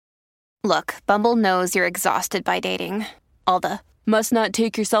Look, Bumble knows you're exhausted by dating. All the must not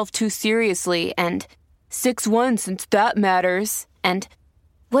take yourself too seriously and 6'1" since that matters. And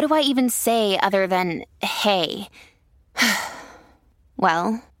what do I even say other than hey?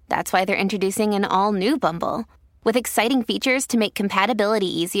 Well, that's why they're introducing an all-new Bumble with exciting features to make compatibility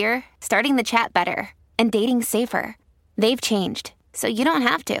easier, starting the chat better, and dating safer. They've changed, so you don't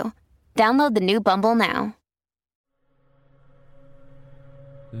have to. Download the new Bumble now.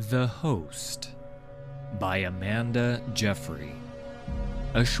 The Host by Amanda Jeffrey.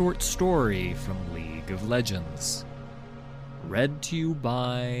 A short story from League of Legends. Read to you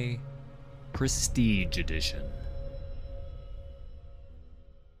by Prestige Edition.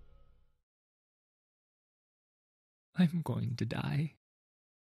 I'm going to die.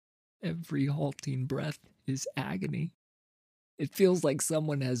 Every halting breath is agony. It feels like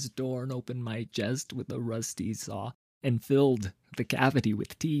someone has torn open my chest with a rusty saw and filled the cavity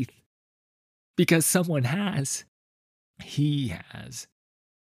with teeth. Because someone has. He has.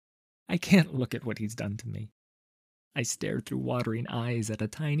 I can't look at what he's done to me. I stare through watering eyes at a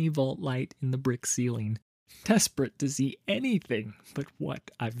tiny vault light in the brick ceiling, desperate to see anything but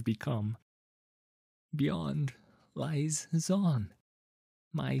what I've become. Beyond lies Zaun,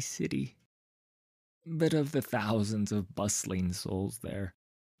 my city. But of the thousands of bustling souls there,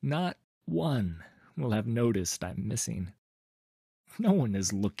 not one will have noticed I'm missing. No one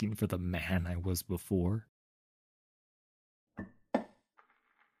is looking for the man I was before. The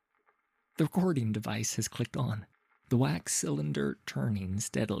recording device has clicked on, the wax cylinder turning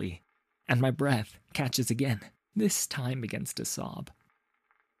steadily, and my breath catches again, this time against a sob.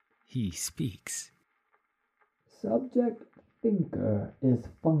 He speaks. Subject thinker is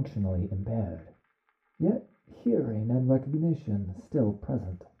functionally impaired, yet hearing and recognition still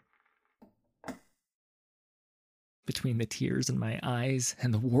present. Between the tears in my eyes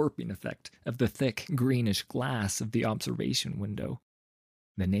and the warping effect of the thick greenish glass of the observation window,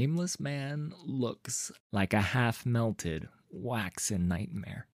 the nameless man looks like a half-melted, waxen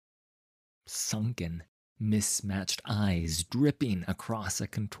nightmare. Sunken, mismatched eyes dripping across a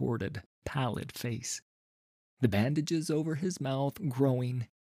contorted, pallid face. The bandages over his mouth growing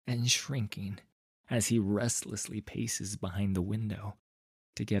and shrinking as he restlessly paces behind the window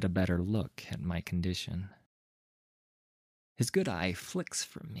to get a better look at my condition. His good eye flicks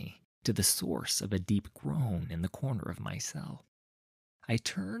from me to the source of a deep groan in the corner of my cell. I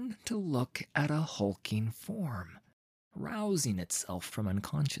turn to look at a hulking form, rousing itself from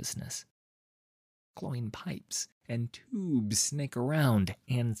unconsciousness. Glowing pipes and tubes snake around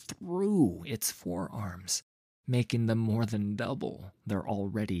and through its forearms, making them more than double their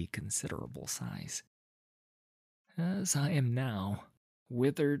already considerable size. As I am now,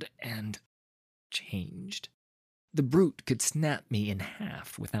 withered and changed, the brute could snap me in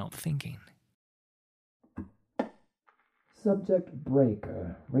half without thinking. Subject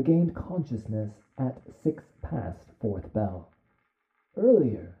Breaker regained consciousness at 6 past 4th bell.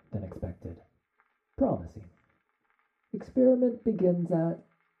 Earlier than expected. Promising. Experiment begins at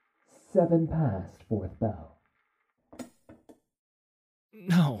 7 past 4th bell.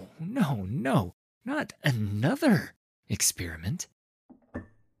 No, not another experiment.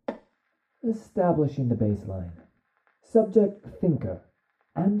 Establishing the baseline. Subject Thinker,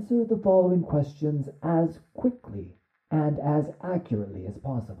 answer the following questions as quickly and as accurately as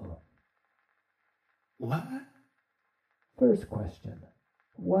possible. What? First question.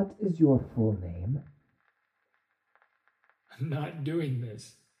 What is your full name? I'm not doing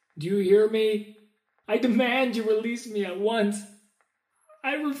this. Do you hear me? I demand you release me at once.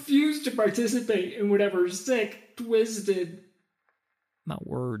 I refuse to participate in whatever sick, twisted... My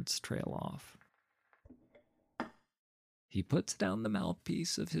words trail off. He puts down the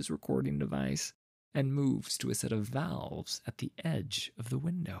mouthpiece of his recording device and moves to a set of valves at the edge of the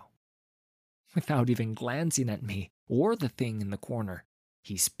window. Without even glancing at me or the thing in the corner,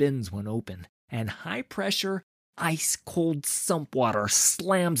 he spins one open, and high-pressure, ice-cold sump water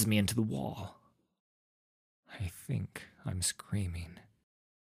slams me into the wall. I think I'm screaming.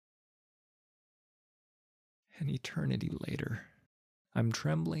 An eternity later, I'm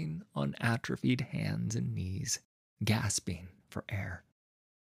trembling on atrophied hands and knees, gasping for air.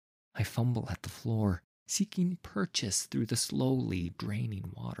 I fumble at the floor, seeking purchase through the slowly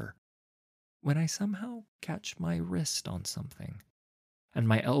draining water, when I somehow catch my wrist on something, and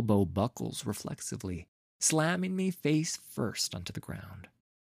my elbow buckles reflexively, slamming me face first onto the ground.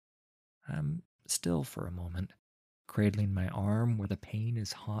 I'm still for a moment, cradling my arm where the pain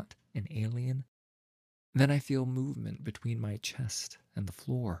is hot and alien. Then I feel movement between my chest and the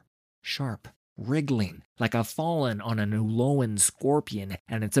floor, sharp, wriggling like I've fallen on an Uloan scorpion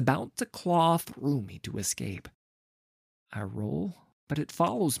and it's about to claw through me to escape. I roll, but it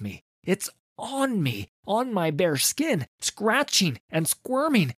follows me. It's on me, on my bare skin, scratching and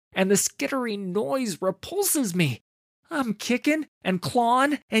squirming, and the skittering noise repulses me. I'm kicking and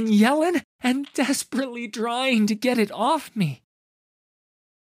clawing and yelling and desperately trying to get it off me.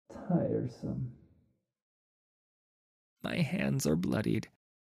 Tiresome. My hands are bloodied,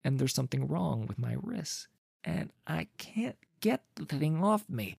 and there's something wrong with my wrists, and I can't get the thing off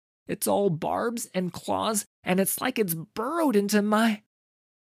me. It's all barbs and claws, and it's like it's burrowed into my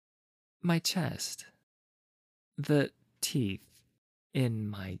chest. The teeth in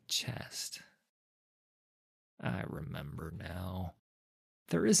my chest. I remember now.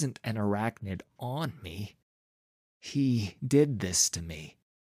 There isn't an arachnid on me. He did this to me.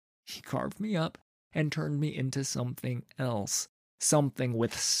 He carved me up and turned me into something else, something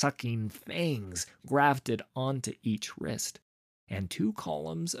with sucking fangs grafted onto each wrist, and 2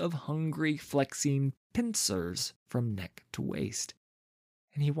 columns of hungry, flexing pincers from neck to waist.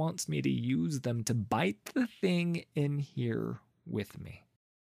 And he wants me to use them to bite the thing in here with me.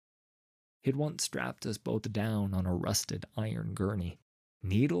 He'd once strapped us both down on a rusted iron gurney,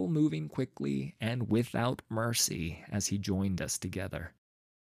 needle moving quickly and without mercy as he joined us together.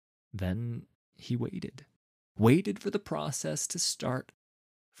 Then he waited for the process to start,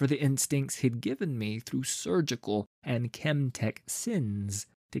 for the instincts he'd given me through surgical and chemtech sins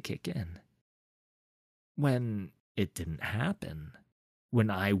to kick in. When it didn't happen,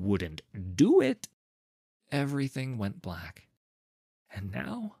 when I wouldn't do it, everything went black. And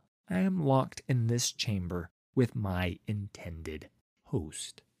now I am locked in this chamber with my intended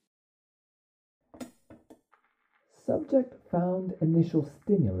host. Subject found initial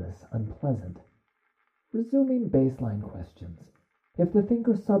stimulus unpleasant. Resuming baseline questions. If the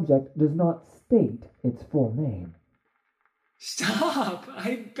thinker subject does not state its full name. Stop!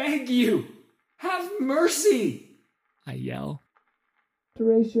 I beg you! Have mercy! I yell.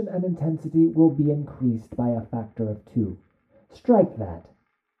 Duration and intensity will be increased by a factor of 2. Strike that.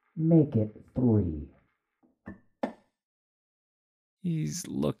 Make it 3. He's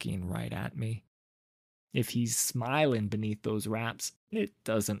looking right at me. If he's smiling beneath those wraps, it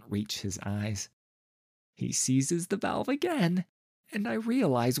doesn't reach his eyes. He seizes the valve again, and I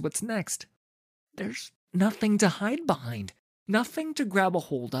realize what's next. There's nothing to hide behind, nothing to grab a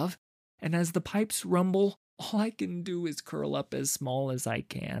hold of, and as the pipes rumble, all I can do is curl up as small as I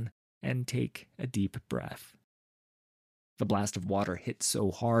can and take a deep breath. The blast of water hits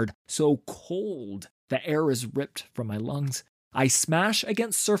so hard, so cold, the air is ripped from my lungs. I smash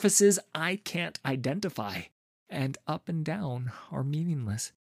against surfaces I can't identify, and up and down are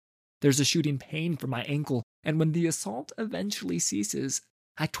meaningless. There's a shooting pain from my ankle, and when the assault eventually ceases,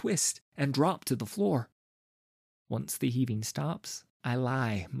 I twist and drop to the floor. Once the heaving stops, I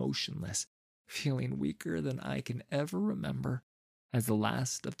lie motionless, feeling weaker than I can ever remember as the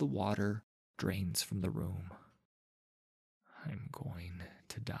last of the water drains from the room. I'm going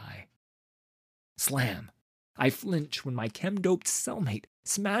to die. Slam! I flinch when my chem-doped cellmate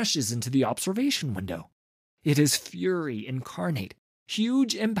smashes into the observation window. It is fury incarnate,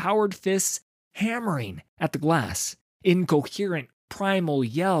 huge empowered fists hammering at the glass, incoherent primal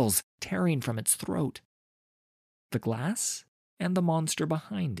yells tearing from its throat. The glass and the monster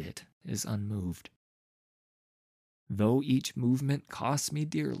behind it is unmoved. Though each movement costs me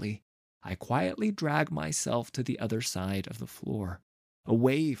dearly, I quietly drag myself to the other side of the floor,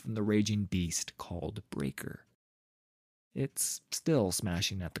 away from the raging beast called Breaker. It's still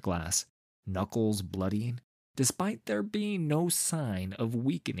smashing at the glass, knuckles bloodying, despite there being no sign of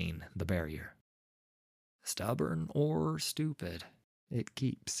weakening the barrier. Stubborn or stupid, it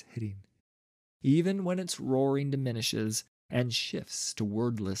keeps hitting. Even when its roaring diminishes and shifts to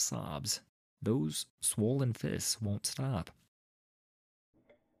wordless sobs, those swollen fists won't stop.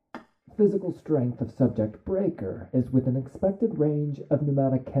 Physical strength of subject Breaker is within expected range of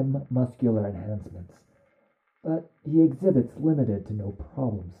pneumaticchem muscular enhancements, but he exhibits limited to no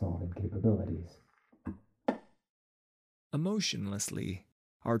problem-solving capabilities. Emotionlessly,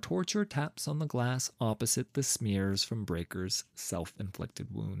 our torture taps on the glass opposite the smears from Breaker's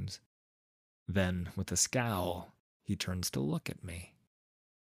self-inflicted wounds. Then, with a scowl, he turns to look at me.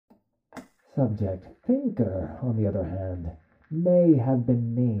 Subject Thinker, on the other hand, may have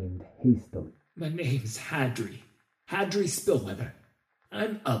been named hastily. My name's Hadri. Hadri Spillweather.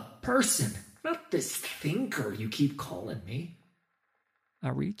 I'm a person, not this thinker you keep calling me. I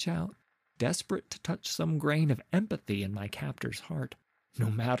reach out, desperate to touch some grain of empathy in my captor's heart,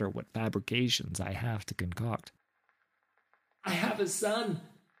 no matter what fabrications I have to concoct. I have a son.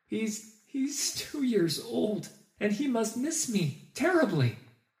 He's He's 2 years old, and he must miss me terribly.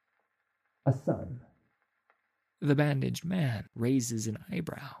 A son. The bandaged man raises an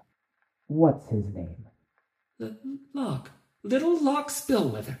eyebrow. What's his name? Locke. Little Locke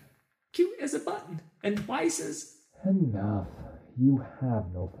Spillwither. Cute as a button, and twice as... Enough. You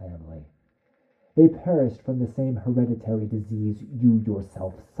have no family. They perished from the same hereditary disease you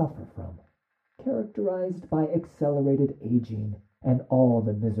yourself suffer from, characterized by accelerated aging and all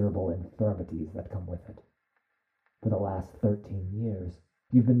the miserable infirmities that come with it. For the last 13 years,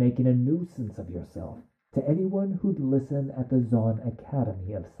 you've been making a nuisance of yourself to anyone who'd listen at the Zon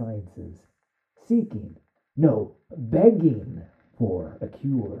Academy of Sciences, seeking, no, begging for a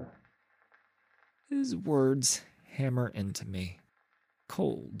cure. His words hammer into me,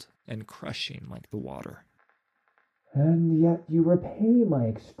 cold and crushing like the water. And yet you repay my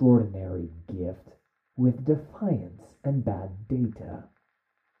extraordinary gift with defiance and bad data.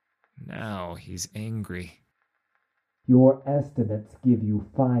 Now he's angry. Your estimates give you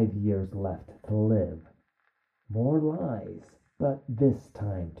 5 years left to live. More lies, but this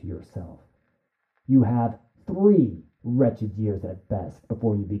time to yourself. You have 3 wretched years at best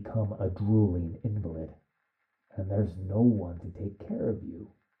before you become a drooling invalid. And there's no one to take care of you,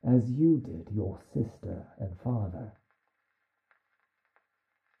 as you did your sister and father.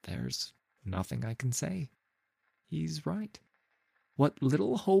 There's nothing I can say. He's right. What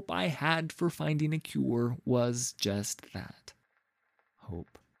little hope I had for finding a cure was just that.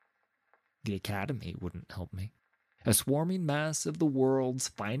 Hope. The Academy wouldn't help me. A swarming mass of the world's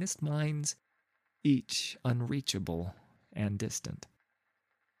finest minds, each unreachable and distant.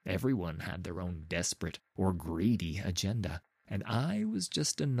 Everyone had their own desperate or greedy agenda, and I was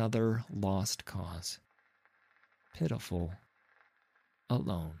just another lost cause. Pitiful.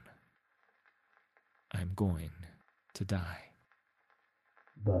 Alone. I'm going to die.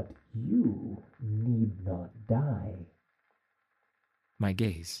 But you need not die. My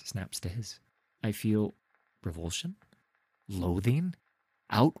gaze snaps to his. I feel revulsion, loathing,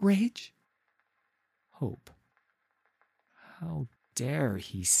 outrage, hope. How dare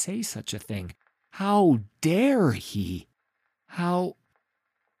he say such a thing? How dare he? How?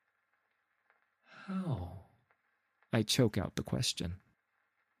 I choke out the question.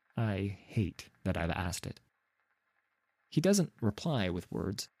 I hate that I've asked it. He doesn't reply with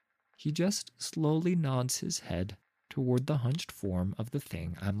words. He just slowly nods his head toward the hunched form of the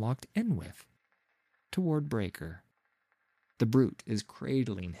thing I'm locked in with, toward Breaker. The brute is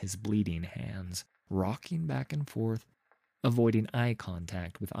cradling his bleeding hands, rocking back and forth, avoiding eye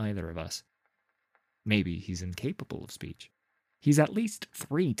contact with either of us. Maybe he's incapable of speech. He's at least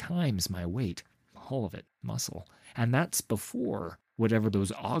 3 times my weight, all of it muscle, and that's before whatever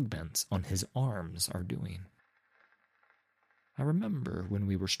those augments on his arms are doing. I remember when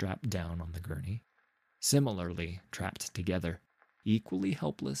we were strapped down on the gurney, similarly trapped together, equally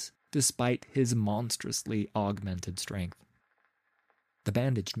helpless despite his monstrously augmented strength. The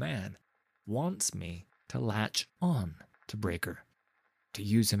bandaged man wants me to latch on to Breaker, to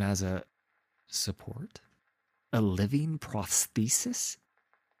use him as a support, a living prosthesis.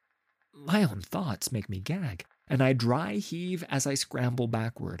 My own thoughts make me gag, and I dry heave as I scramble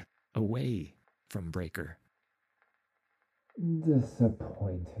backward, away from Breaker.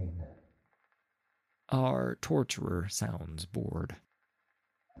 Disappointing. Our torturer sounds bored.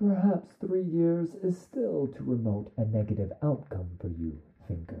 Perhaps 3 years is still too remote a negative outcome for you,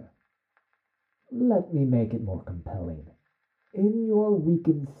 Thinker. Let me make it more compelling. In your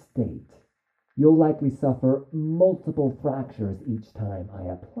weakened state, you'll likely suffer multiple fractures each time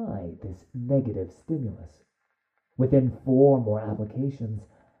I apply this negative stimulus. Within 4 more applications,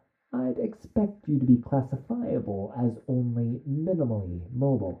 I'd expect you to be classifiable as only minimally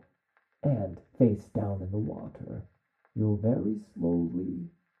mobile, and face down in the water, you'll very slowly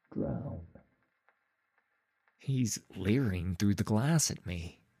drown. He's leering through the glass at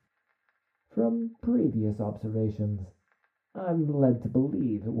me. From previous observations, I'm led to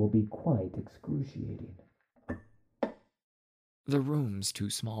believe it will be quite excruciating. The room's too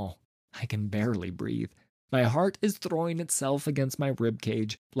small. I can barely breathe. My heart is throwing itself against my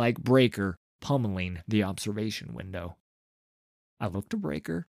ribcage like Breaker pummeling the observation window. I look to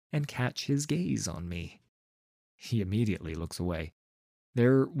Breaker and catch his gaze on me. He immediately looks away.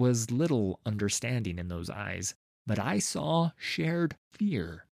 There was little understanding in those eyes, but I saw shared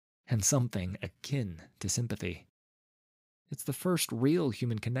fear and something akin to sympathy. It's the first real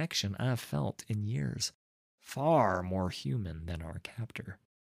human connection I've felt in years, far more human than our captor.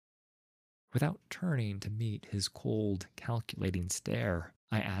 Without turning to meet his cold, calculating stare,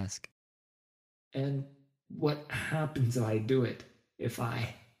 I ask, And what happens if I do it? If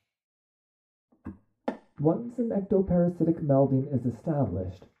I... Once an ectoparasitic melding is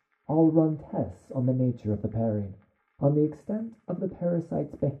established, I'll run tests on the nature of the pairing, on the extent of the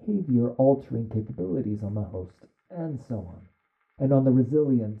parasite's behavior-altering capabilities on the host, and so on, and on the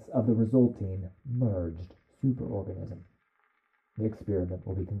resilience of the resulting merged superorganism. The experiment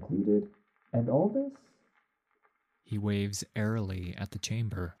will be concluded, and all this? He waves airily at the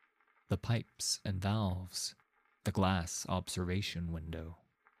chamber, the pipes and valves, the glass observation window.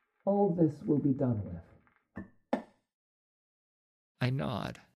 All this will be done with. I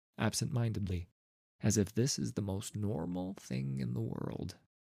nod, absent-mindedly, as if this is the most normal thing in the world.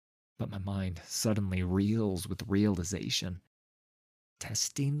 But my mind suddenly reels with realization.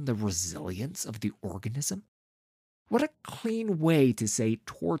 Testing the resilience of the organism? What a clean way to say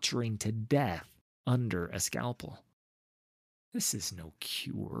torturing to death under a scalpel. This is no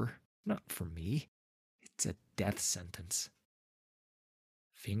cure, not for me. It's a death sentence.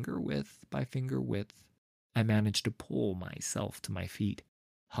 Finger width by finger width, I manage to pull myself to my feet,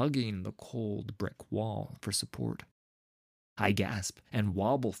 hugging the cold brick wall for support. I gasp and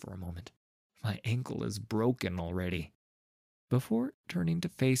wobble for a moment. My ankle is broken already, before turning to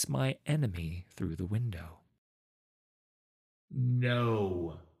face my enemy through the window.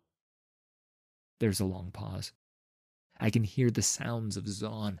 No. There's a long pause. I can hear the sounds of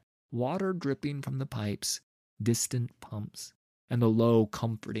Zon, water dripping from the pipes, distant pumps, and the low,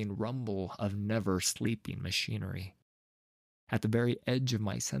 comforting rumble of never-sleeping machinery. At the very edge of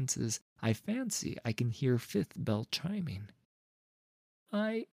my senses, I fancy I can hear fifth bell chiming.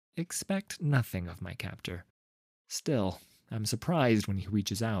 I expect nothing of my captor. Still, I'm surprised when he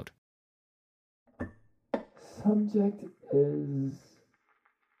reaches out. Subject is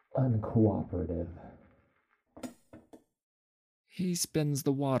uncooperative. He spins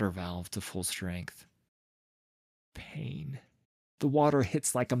the water valve to full strength. Pain. The water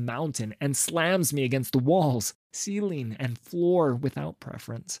hits like a mountain and slams me against the walls, ceiling, and floor without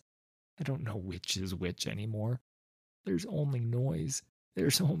preference. I don't know which is which anymore. There's only noise.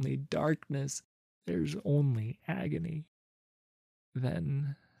 There's only darkness. There's only agony.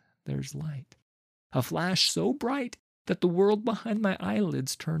 Then there's light. A flash so bright that the world behind my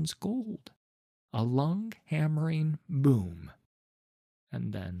eyelids turns gold. A lung-hammering boom.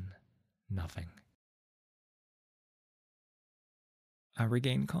 And then nothing. I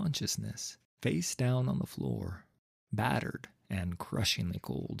regain consciousness, face down on the floor, battered and crushingly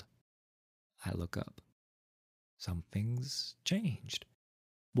cold. I look up. Something's changed.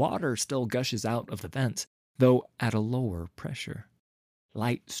 Water still gushes out of the vents, though at a lower pressure.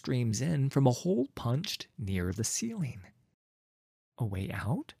 Light streams in from a hole punched near the ceiling. A way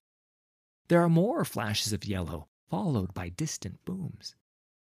out? There are more flashes of yellow, followed by distant booms.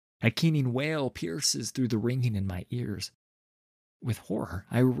 A keening wail pierces through the ringing in my ears. With horror,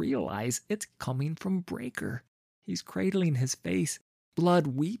 I realize it's coming from Breaker. He's cradling his face, blood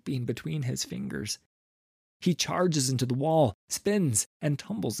weeping between his fingers. He charges into the wall, spins, and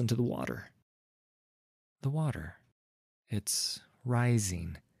tumbles into the water. The water. It's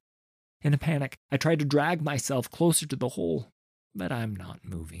rising. In a panic, I try to drag myself closer to the hole, but I'm not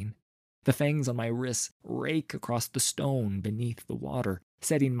moving. The fangs on my wrists rake across the stone beneath the water,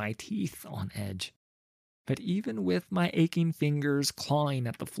 setting my teeth on edge. But even with my aching fingers clawing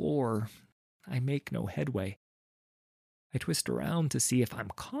at the floor, I make no headway. I twist around to see if I'm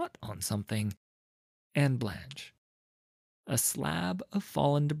caught on something, and blanch. A slab of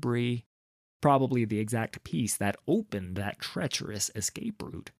fallen debris, probably the exact piece that opened that treacherous escape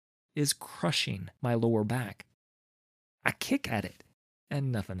route, is crushing my lower back. I kick at it,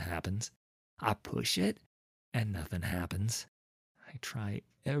 and nothing happens. I push it, and nothing happens. I try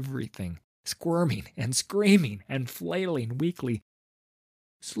everything, squirming and screaming and flailing weakly.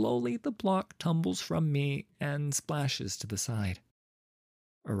 Slowly the block tumbles from me and splashes to the side.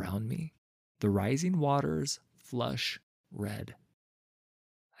 Around me, the rising waters flush red.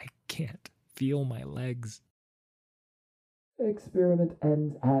 I can't feel my legs. Experiment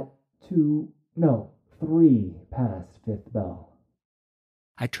ends at 3 past fifth bell.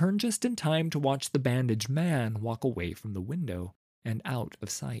 I turn just in time to watch the bandaged man walk away from the window and out of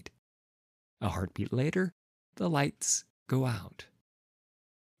sight. A heartbeat later, the lights go out.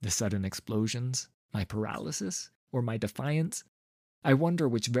 The sudden explosions, my paralysis, or my defiance, I wonder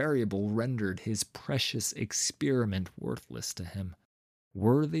which variable rendered his precious experiment worthless to him,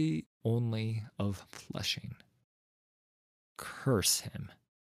 worthy only of flushing. Curse him.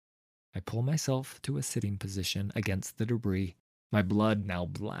 I pull myself to a sitting position against the debris, my blood now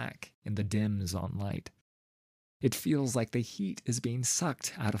black in the dim Zon light. It feels like the heat is being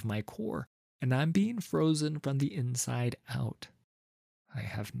sucked out of my core, and I'm being frozen from the inside out. I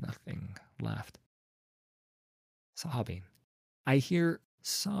have nothing left. Sobbing. I hear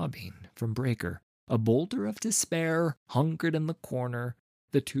sobbing from Breaker, a boulder of despair hunkered in the corner,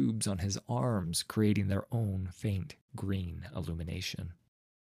 the tubes on his arms creating their own faint green illumination.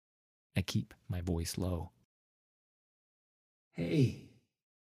 I keep my voice low. Hey.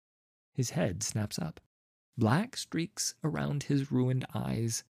 His head snaps up. Black streaks around his ruined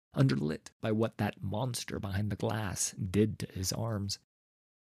eyes, underlit by what that monster behind the glass did to his arms.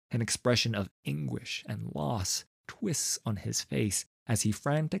 An expression of anguish and loss twists on his face as he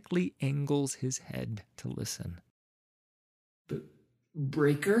frantically angles his head to listen.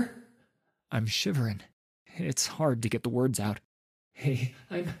 Breaker? I'm shivering. It's hard to get the words out. Hey,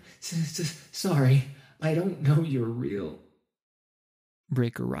 I'm sorry. I don't know you're real.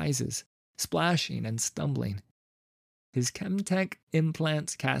 Breaker rises, splashing and stumbling, his Chemtech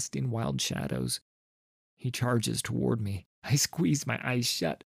implants casting wild shadows. He charges toward me. I squeeze my eyes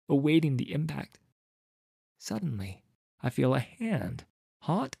shut, awaiting the impact. Suddenly, I feel a hand,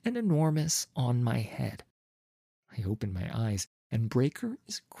 hot and enormous, on my head. I open my eyes, and Breaker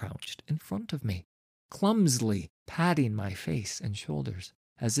is crouched in front of me, clumsily patting my face and shoulders,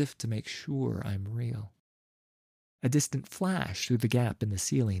 as if to make sure I'm real. A distant flash through the gap in the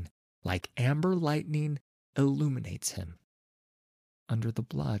ceiling, like amber lightning, illuminates him. Under the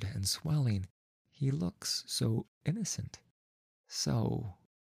blood and swelling, he looks so innocent, so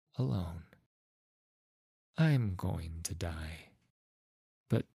alone. I'm going to die.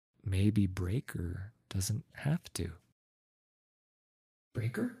 But maybe Breaker doesn't have to.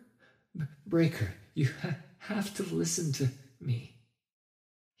 Breaker? Breaker, you have to listen to me.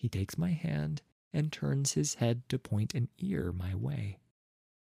 He takes my hand and turns his head to point an ear my way.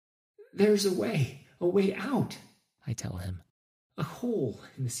 There's a way out, I tell him. A hole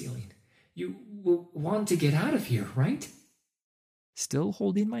in the ceiling. You will want to get out of here, right? Still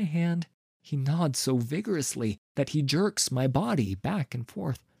holding my hand, he nods so vigorously that he jerks my body back and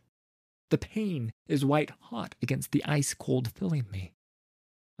forth. The pain is white hot against the ice cold filling me.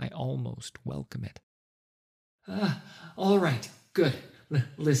 I almost welcome it. All right, good.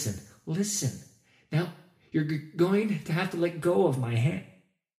 Listen. Now, you're going to have to let go of my hand.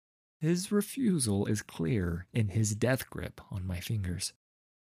 His refusal is clear in his death grip on my fingers.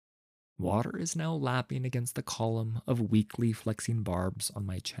 Water is now lapping against the column of weakly flexing barbs on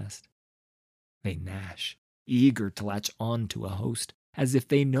my chest. They gnash, eager to latch on to a host, as if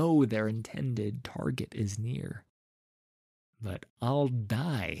they know their intended target is near. But I'll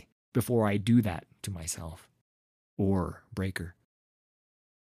die before I do that to myself. Or Breaker.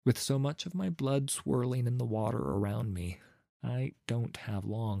 With so much of my blood swirling in the water around me, I don't have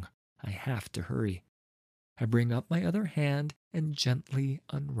long. I have to hurry. I bring up my other hand and gently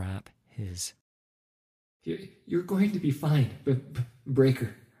unwrap his. You're going to be fine,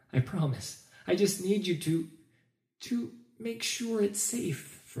 Breaker. I promise. I just need you to make sure it's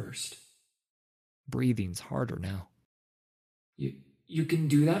safe first. Breathing's harder now. You can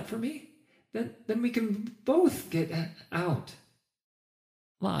do that for me? Then we can both get out.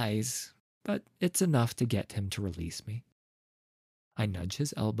 Lies, but it's enough to get him to release me. I nudge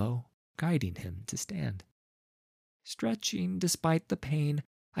his elbow, guiding him to stand. Stretching despite the pain,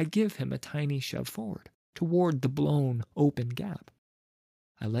 I give him a tiny shove forward, toward the blown, open gap.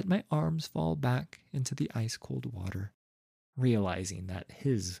 I let my arms fall back into the ice-cold water, realizing that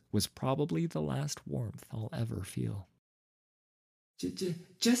his was probably the last warmth I'll ever feel.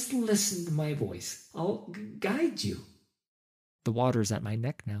 Just listen to my voice. I'll guide you. The water's at my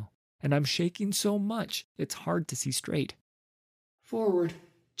neck now, and I'm shaking so much it's hard to see straight. Forward,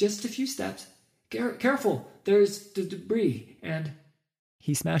 just a few steps. Careful, there's debris, and...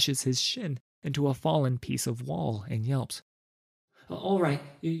 He smashes his shin into a fallen piece of wall and yelps. All right,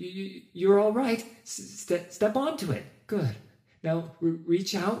 you're all right. Step onto it. Good. Now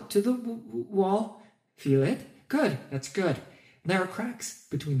reach out to the wall. Feel it? Good, that's good. There are cracks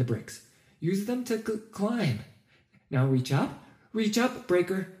between the bricks. Use them to climb. Now reach up,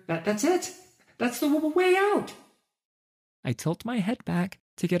 Breaker. That's it. That's the way out. I tilt my head back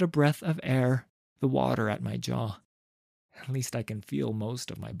to get a breath of air, the water at my jaw. At least I can feel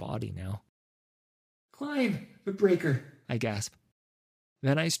most of my body now. Climb, Breaker, I gasp.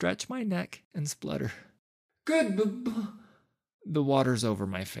 Then I stretch my neck and splutter. Good. The water's over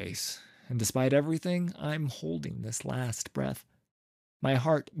my face, and despite everything, I'm holding this last breath. My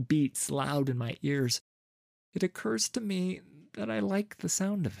heart beats loud in my ears. It occurs to me that I like the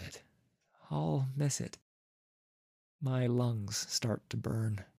sound of it. I'll miss it. My lungs start to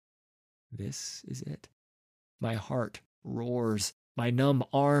burn. This is it. My heart roars. My numb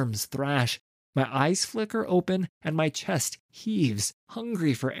arms thrash. My eyes flicker open, and my chest heaves,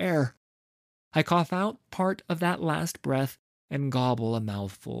 hungry for air. I cough out part of that last breath and gobble a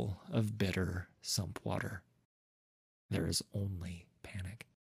mouthful of bitter sump water. There is only panic.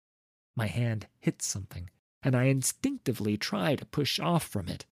 My hand hits something, and I instinctively try to push off from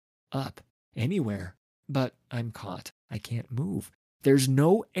it, up, anywhere. But I'm caught. I can't move. There's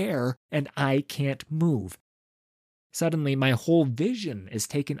no air, and I can't move. Suddenly, my whole vision is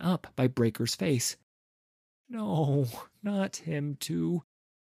taken up by Breaker's face. No, not him too.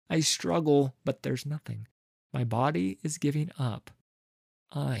 I struggle, but there's nothing. My body is giving up.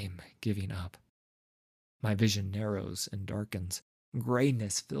 I'm giving up. My vision narrows and darkens.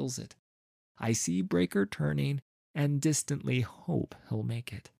 Grayness fills it. I see Breaker turning and distantly hope he'll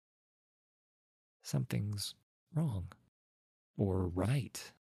make it. Something's wrong. Or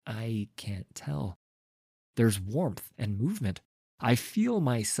right. I can't tell. There's warmth and movement. I feel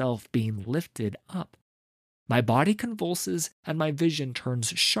myself being lifted up. My body convulses and my vision turns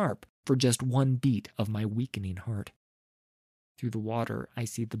sharp for just one beat of my weakening heart. Through the water, I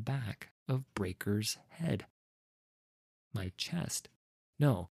see the back of Breaker's head. My chest.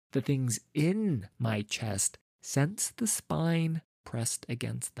 No, the things in my chest sense the spine pressed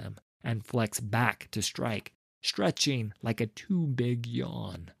against them and flex back to strike, stretching like a too big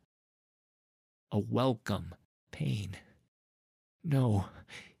yawn. A welcome pain. No.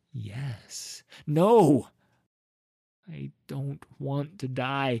 Yes. No! I don't want to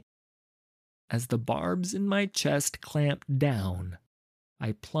die. As the barbs in my chest clamp down,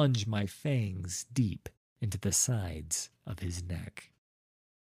 I plunge my fangs deep into the sides of his neck.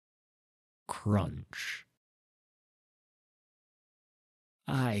 Crunch.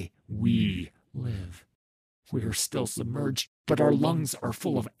 We live. We're still submerged, but our lungs are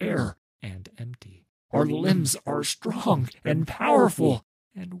full of air and empty. Our limbs are strong and powerful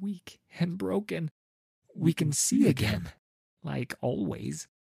and weak and broken. We can see again, like always.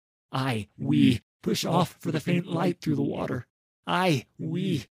 We push off for the faint light through the water.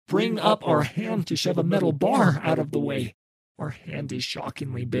 We bring up our hand to shove a metal bar out of the way. Our hand is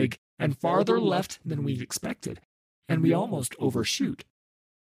shockingly big and farther left than we expected, and we almost overshoot.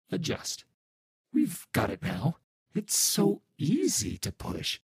 Adjust. We've got it now. It's so easy to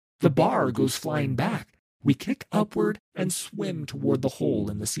push. The bar goes flying back. We kick upward and swim toward the hole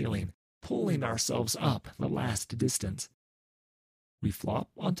in the ceiling, pulling ourselves up the last distance. We flop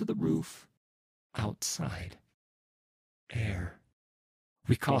onto the roof, outside. Air.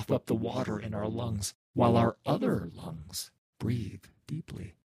 We cough up the water in our lungs, while our other lungs breathe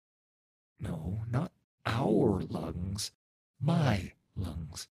deeply. No, not our lungs, my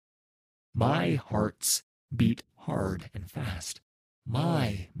lungs. My hearts beat hard and fast.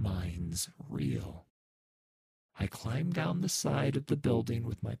 My mind's real. I climb down the side of the building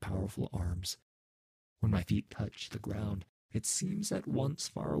with my powerful arms. When my feet touch the ground, it seems at once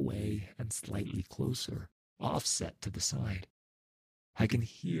far away and slightly closer, offset to the side. I can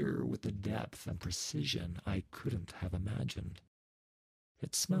hear with a depth and precision I couldn't have imagined.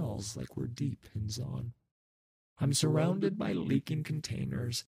 It smells like we're deep in Zon. I'm surrounded by leaking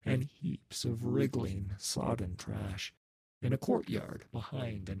containers and heaps of wriggling, sodden trash in a courtyard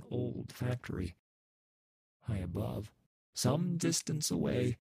behind an old factory. High above, some distance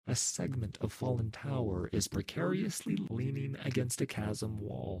away, a segment of fallen tower is precariously leaning against a chasm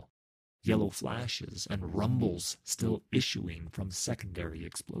wall, yellow flashes and rumbles still issuing from secondary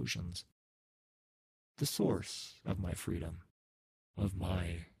explosions. The source of my freedom, of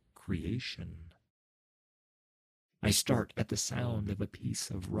my creation. I start at the sound of a piece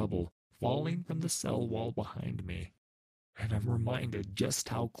of rubble falling from the cell wall behind me, and I'm reminded just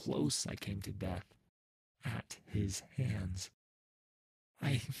how close I came to death, at his hands.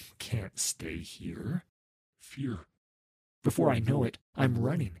 I can't stay here. Fear. Before I know it, I'm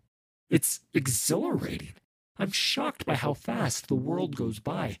running. It's exhilarating. I'm shocked by how fast the world goes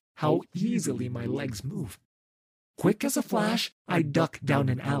by, how easily my legs move. Quick as a flash, I duck down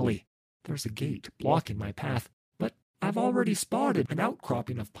an alley. There's a gate blocking my path, but I've already spotted an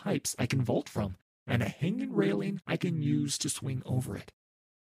outcropping of pipes I can vault from, and a hanging railing I can use to swing over it.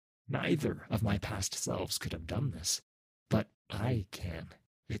 Neither of my past selves could have done this, but I can.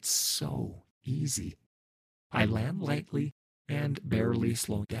 It's so easy. I land lightly and barely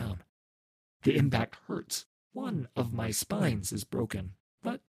slow down. The impact hurts. One of my spines is broken,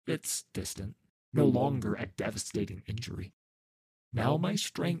 but it's distant, no longer a devastating injury. Now my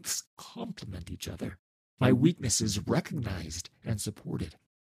strengths complement each other, my weaknesses recognized and supported.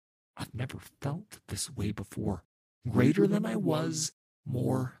 I've never felt this way before, greater than I was,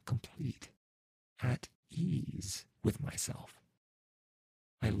 more complete, at ease with myself.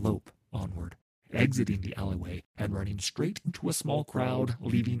 I lope onward, exiting the alleyway and running straight into a small crowd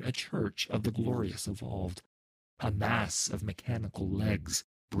leaving a church of the glorious evolved. A mass of mechanical legs,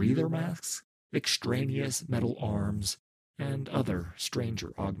 breather masks, extraneous metal arms, and other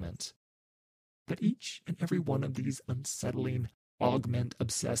stranger augments. But each and every one of these unsettling,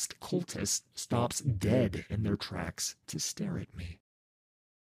 augment-obsessed cultists stops dead in their tracks to stare at me.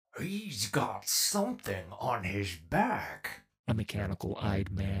 "He's got something on his back," a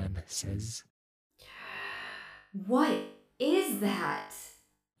mechanical-eyed man says. "What is that?"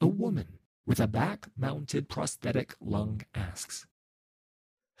 A woman with a back-mounted prosthetic lung asks.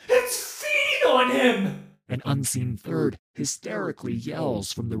 "It's feeding on him!" An unseen third hysterically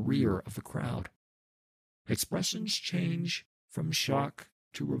yells from the rear of the crowd. Expressions change from shock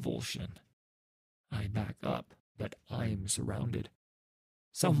to revulsion. I back up, but I'm surrounded.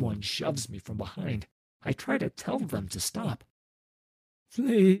 Someone shoves me from behind. I try to tell them to stop.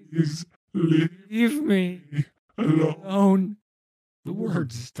 "Please, leave me alone." The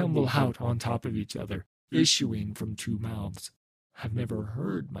words tumble out on top of each other, issuing from two mouths. I've never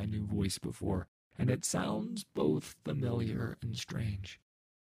heard my new voice before, and it sounds both familiar and strange.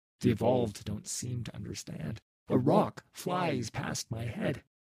 The evolved don't seem to understand. A rock flies past my head.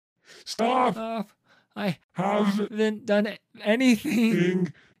 "Stop! I haven't done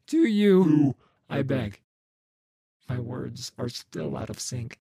anything to you," I beg. My words are still out of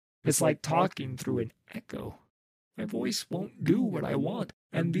sync. It's like talking through an echo. My voice won't do what I want,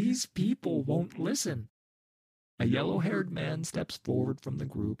 and these people won't listen. A yellow-haired man steps forward from the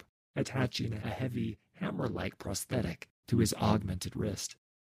group, attaching a heavy, hammer-like prosthetic to his augmented wrist.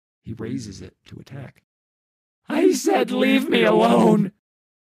 He raises it to attack. "I said leave me alone!"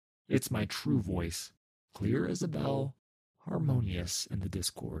 It's my true voice, clear as a bell, harmonious in the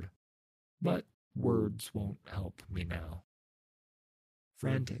discord. But words won't help me now.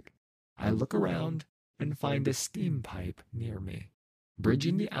 Frantic, I look around and find a steam pipe near me,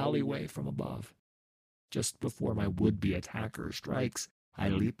 bridging the alleyway from above. Just before my would-be attacker strikes, I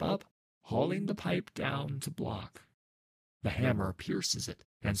leap up, hauling the pipe down to block. The hammer pierces it,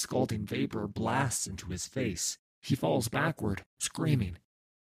 and scalding vapor blasts into his face. He falls backward, screaming.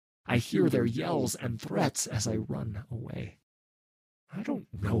 I hear their yells and threats as I run away. I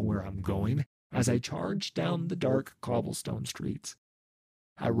don't know where I'm going as I charge down the dark cobblestone streets.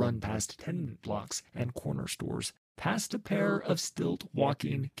 I run past tenement blocks and corner stores, past a pair of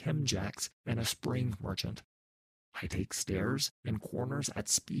stilt-walking chemjacks and a spring merchant. I take stairs and corners at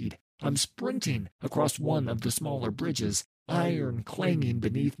speed. I'm sprinting across one of the smaller bridges, iron clanging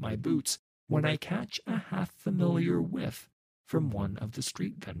beneath my boots, when I catch a half-familiar whiff from one of the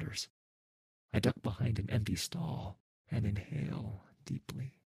street vendors. I duck behind an empty stall and inhale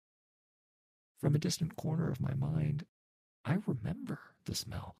deeply. From a distant corner of my mind, I remember the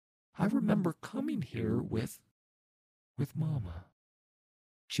smell. I remember coming here with Mama.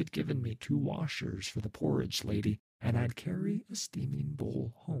 She'd given me 2 washers for the porridge lady, and I'd carry a steaming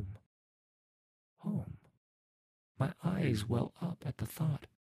bowl home. Home. My eyes well up at the thought.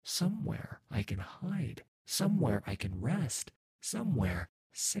 Somewhere I can hide. Somewhere I can rest. Somewhere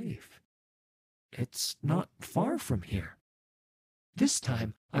safe. It's not far from here. This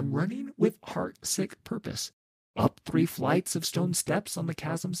time I'm running with heart-sick purpose. Up 3 flights of stone steps on the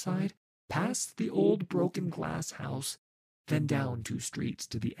chasm side, past the old broken glass house, then down 2 streets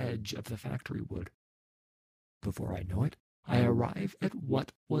to the edge of the factory wood. Before I know it, I arrive at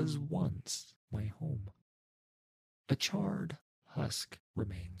what was once my home. A charred husk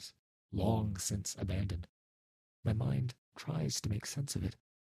remains, long since abandoned. My mind tries to make sense of it.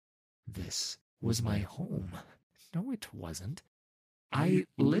 This was my home. No, it wasn't. I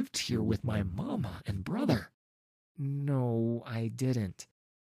lived here with my mama and brother. No, I didn't.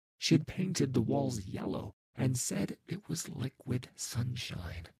 She'd painted the walls yellow and said it was liquid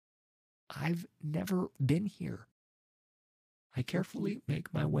sunshine. I've never been here. I carefully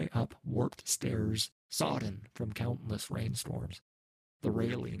make my way up warped stairs, sodden from countless rainstorms. The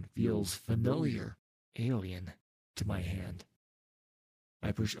railing feels familiar, alien, to my hand.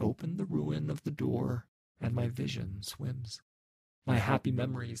 I push open the ruin of the door, and my vision swims. My happy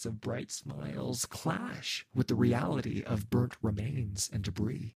memories of bright smiles clash with the reality of burnt remains and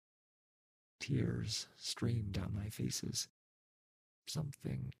debris. Tears stream down my faces.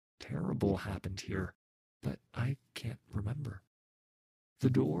 Something terrible happened here, but I can't remember. The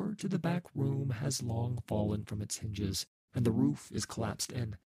door to the back room has long fallen from its hinges, and the roof is collapsed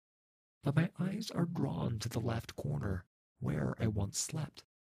in. But my eyes are drawn to the left corner, where I once slept.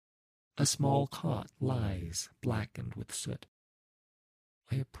 A small cot lies, blackened with soot.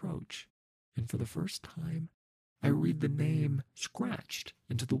 I approach, and for the first time, I read the name scratched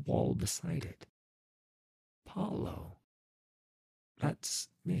into the wall beside it. Paulo. That's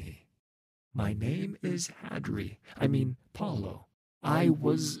me. My name is Hadri. I mean, Paulo. I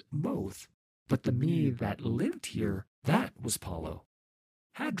was both. But the me that lived here, that was Paulo.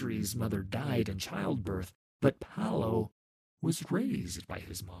 Hadri's mother died in childbirth, but Paulo was raised by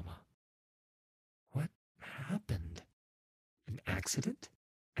his mama. What happened? An accident?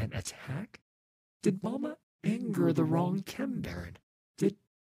 An attack? Did Mama anger the wrong Chem Baron? Did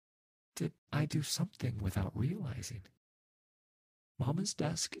I do something without realizing? Mama's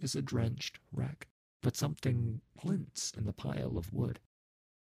desk is a drenched wreck, but something glints in the pile of wood.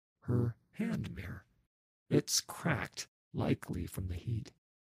 Her hand mirror. It's cracked, likely from the heat.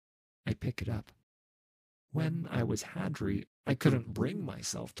 I pick it up. When I was Hadri, I couldn't bring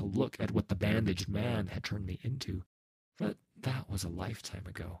myself to look at what the bandaged man had turned me into, but that was a lifetime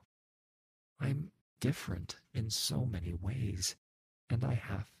ago. I'm different in so many ways, and I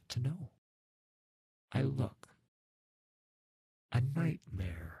have to know. I look. A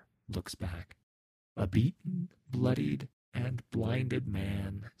nightmare looks back. A beaten, bloodied, and blinded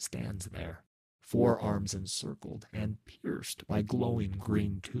man stands there, forearms encircled and pierced by glowing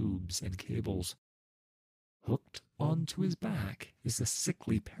green tubes and cables. Hooked onto his back is a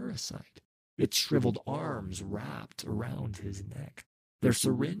sickly parasite, its shriveled arms wrapped around his neck, their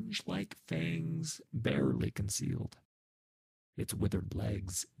syringe-like fangs barely concealed. Its withered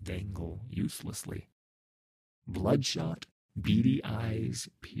legs dangle uselessly. Bloodshot, beady eyes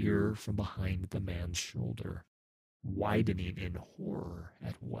peer from behind the man's shoulder, widening in horror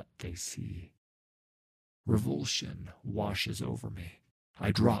at what they see. Revulsion washes over me.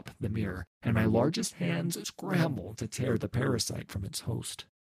 I drop the mirror, and my largest hands scramble to tear the parasite from its host.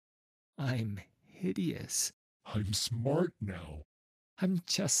 I'm hideous. I'm smart now. I'm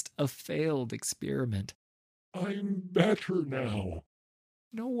just a failed experiment. I'm better now.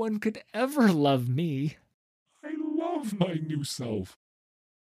 No one could ever love me. I love my new self.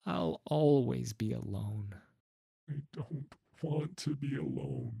 I'll always be alone. I don't want to be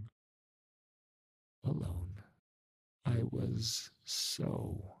alone. Alone. I was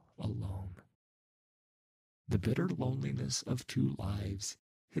so alone. The bitter loneliness of two lives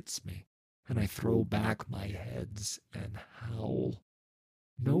hits me, and I throw back my heads and howl.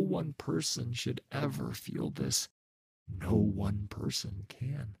 No one person should ever feel this. No one person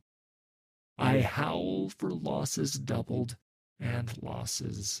can. I howl for losses doubled and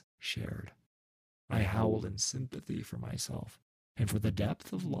losses shared. I howl in sympathy for myself and for the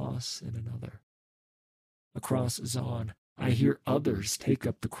depth of loss in another. Across Zon, I hear others take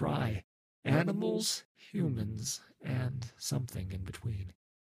up the cry, animals, humans, and something in between,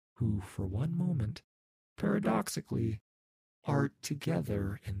 who for one moment, paradoxically, are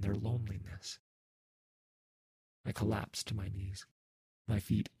together in their loneliness. I collapse to my knees, my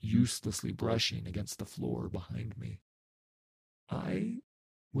feet uselessly brushing against the floor behind me. I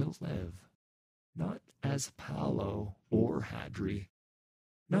will live, not as Paulo or Hadri,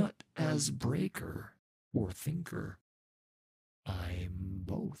 not as breaker or thinker. I'm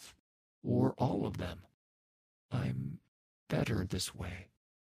both, or all of them. I'm better this way.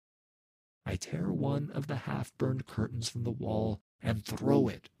 I tear one of the half-burned curtains from the wall and throw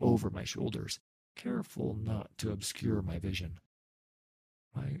it over my shoulders, careful not to obscure my vision.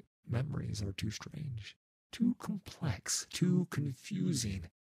 My memories are too strange, too complex, too confusing.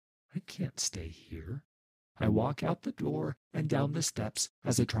 I can't stay here. I walk out the door and down the steps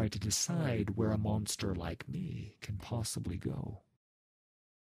as I try to decide where a monster like me can possibly go.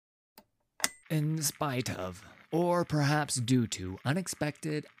 In spite of, or perhaps due to,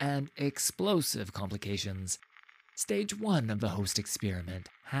 unexpected and explosive complications, Stage 1 of the host experiment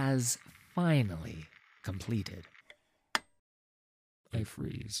has finally completed. I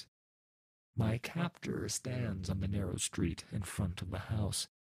freeze. My captor stands on the narrow street in front of the house,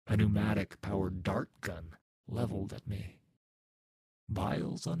 a pneumatic-powered dart gun leveled at me.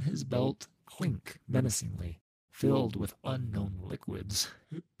 Vials on his belt clink menacingly, filled with unknown liquids.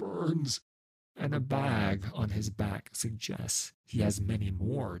 It burns. And a bag on his back suggests he has many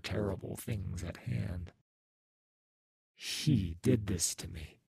more terrible things at hand. He did this to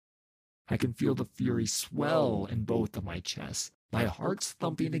me. I can feel the fury swell in both of my chests, my hearts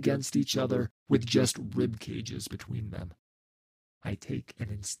thumping against each other with just rib cages between them. I take an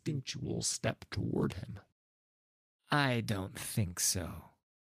instinctual step toward him. I don't think so,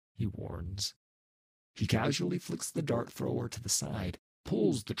 he warns. He casually flicks the dart thrower to the side,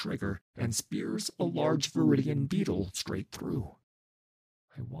 pulls the trigger, and spears a large viridian beetle straight through.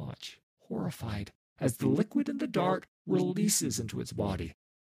 I watch, horrified, as the liquid in the dart releases into its body,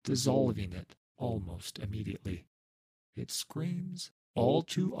 dissolving it almost immediately. It screams all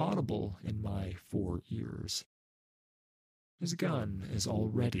too audible in my 4 ears. His gun is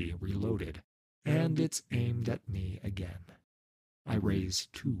already reloaded, and it's aimed at me again. I raise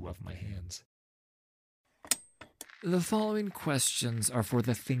 2 of my hands. The following questions are for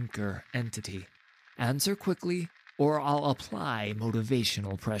the thinker entity. Answer quickly, or I'll apply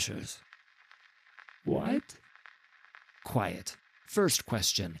motivational pressures. What? Quiet. First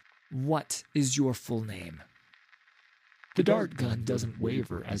question. What is your full name? The dart gun doesn't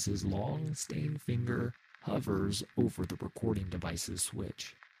waver as his long, stained finger hovers over the recording device's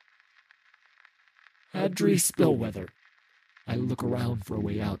switch. Adri Spillweather. I look around for a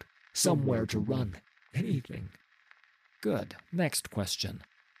way out, somewhere to run, anything. Good. Next question.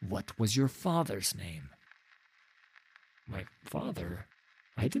 What was your father's name? My father?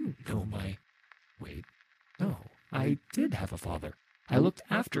 I didn't know my... Wait. No, I did have a father. I looked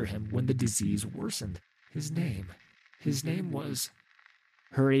after him when the disease worsened. His name was...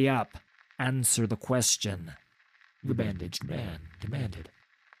 Hurry up. Answer the question, the bandaged man demanded.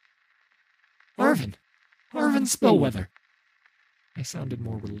 Arvin Spillweather. I sounded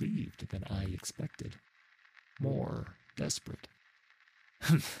more relieved than I expected. More desperate.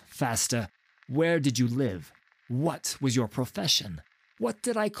 Faster. Where did you live? What was your profession? What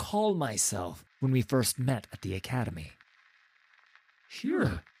did I call myself when we first met at the academy?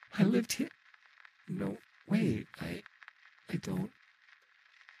 Here. I lived here. No, wait, I don't...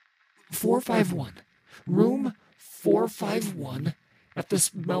 451. Room 451 at the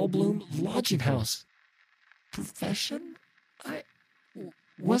Smellbloom Lodging House. Profession?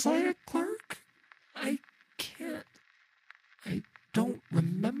 Was I a clerk? I don't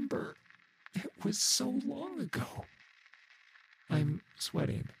remember. It was so long ago. I'm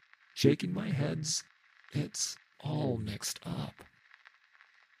sweating, shaking my heads. It's all mixed up.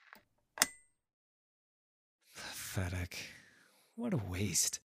 Pathetic. What a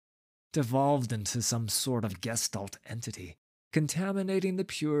waste. Devolved into some sort of gestalt entity, contaminating the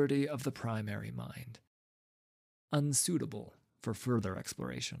purity of the primary mind. Unsuitable for further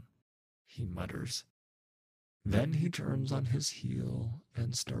exploration, he mutters. Then he turns on his heel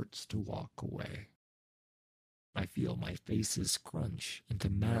and starts to walk away. I feel my faces crunch into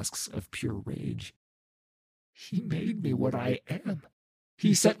masks of pure rage. He made me what I am.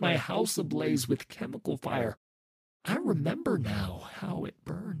 He set my house ablaze with chemical fire. I remember now how it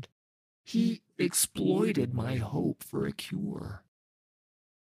burned. He exploited my hope for a cure.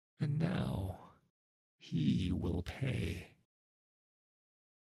 And now he will pay.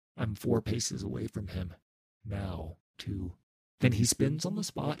 I'm 4 paces away from him. Now, 2. Then he spins on the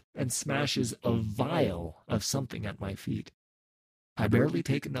spot and smashes a vial of something at my feet. I barely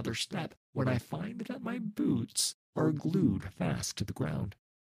take another step when I find that my boots are glued fast to the ground.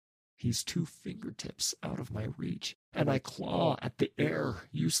 He's 2 fingertips out of my reach, and I claw at the air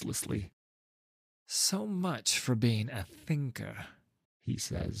uselessly. So much for being a thinker, he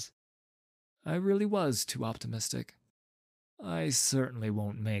says. I really was too optimistic. I certainly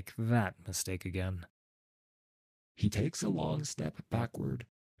won't make that mistake again. He takes a long step backward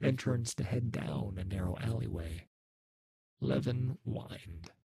and turns to head down a narrow alleyway. Levin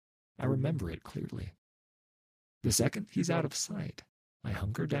whined. I remember it clearly. The second he's out of sight, I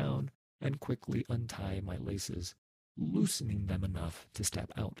hunker down and quickly untie my laces, loosening them enough to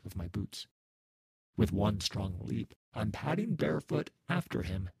step out of my boots. With one strong leap, I'm padding barefoot after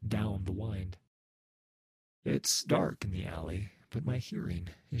him down the wind. It's dark in the alley, but my hearing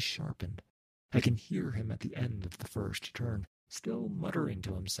is sharpened. I can hear him at the end of the first turn, still muttering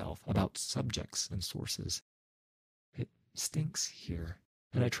to himself about subjects and sources. It stinks here,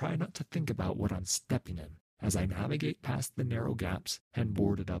 and I try not to think about what I'm stepping in as I navigate past the narrow gaps and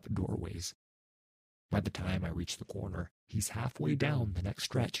boarded-up doorways. By the time I reach the corner, he's halfway down the next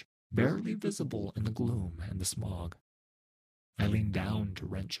stretch, barely visible in the gloom and the smog. I lean down to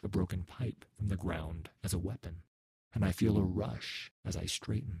wrench a broken pipe from the ground as a weapon, and I feel a rush as I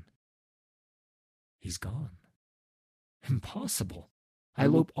straighten. He's gone. Impossible. I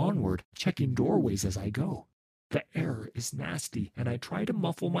lope onward, checking doorways as I go. The air is nasty, and I try to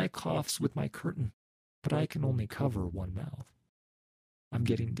muffle my coughs with my curtain, but I can only cover one mouth. I'm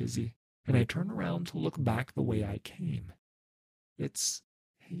getting dizzy, and I turn around to look back the way I came. It's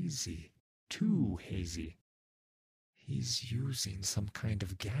hazy, too hazy. He's using some kind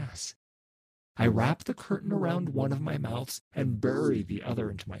of gas. I wrap the curtain around one of my mouths and bury the other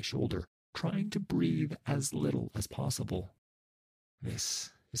into my shoulder, trying to breathe as little as possible.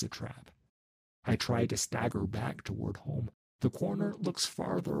 This is a trap. I try to stagger back toward home. The corner looks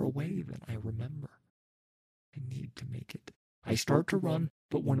farther away than I remember. I need to make it. I start to run,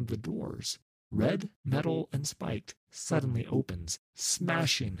 but one of the doors, red, metal, and spiked, suddenly opens,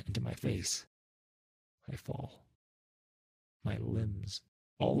 smashing into my face. I fall. My limbs,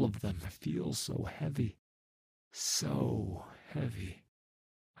 all of them, feel so heavy. So heavy.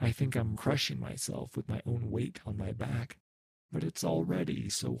 I think I'm crushing myself with my own weight on my back, but it's already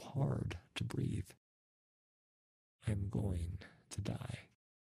so hard to breathe. I'm going to die.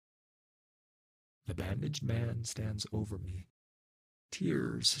 The bandaged man stands over me,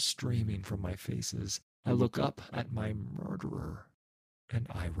 tears streaming from my faces. I look up at my murderer, and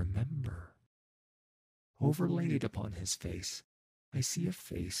I remember. Overlaid upon his face, I see a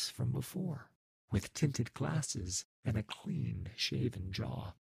face from before, with tinted glasses and a clean-shaven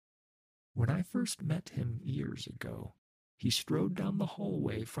jaw. When I first met him years ago, he strode down the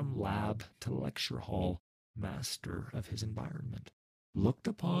hallway from lab to lecture hall, master of his environment, looked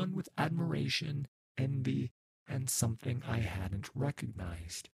upon with admiration, envy, and something I hadn't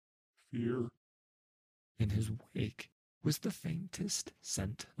recognized. Fear. In his wake was the faintest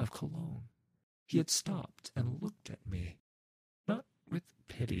scent of cologne. He had stopped and looked at me, not with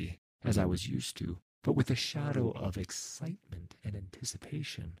pity, as I was used to, but with a shadow of excitement and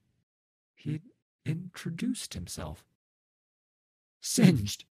anticipation. He'd introduced himself.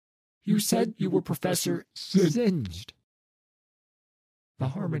 Singed! You said you were Professor Singed! The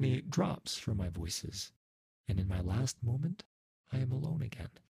harmony drops from my voices, and in my last moment, I am alone again.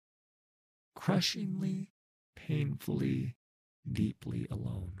 Crushingly, painfully, deeply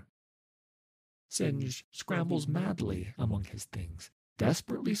alone. Singed scrambles madly among his things,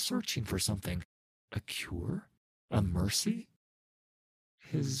 desperately searching for something. A cure? A mercy?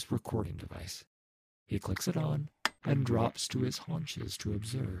 His recording device. He clicks it on and drops to his haunches to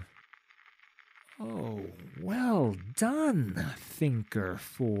observe. Oh, well done, Thinker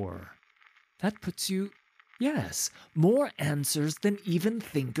 4. That puts you, yes, more answers than even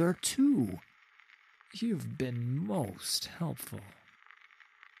Thinker 2. You've been most helpful.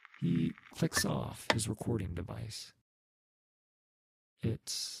 He clicks off his recording device.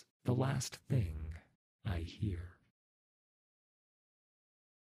 It's the last thing I hear.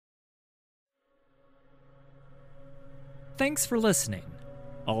 Thanks for listening.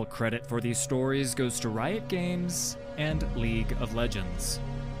 All credit for these stories goes to Riot Games and League of Legends.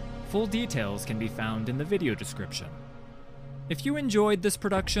 Full details can be found in the video description. If you enjoyed this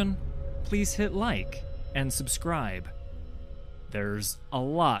production, please hit like and subscribe. There's a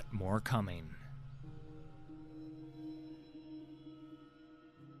lot more coming.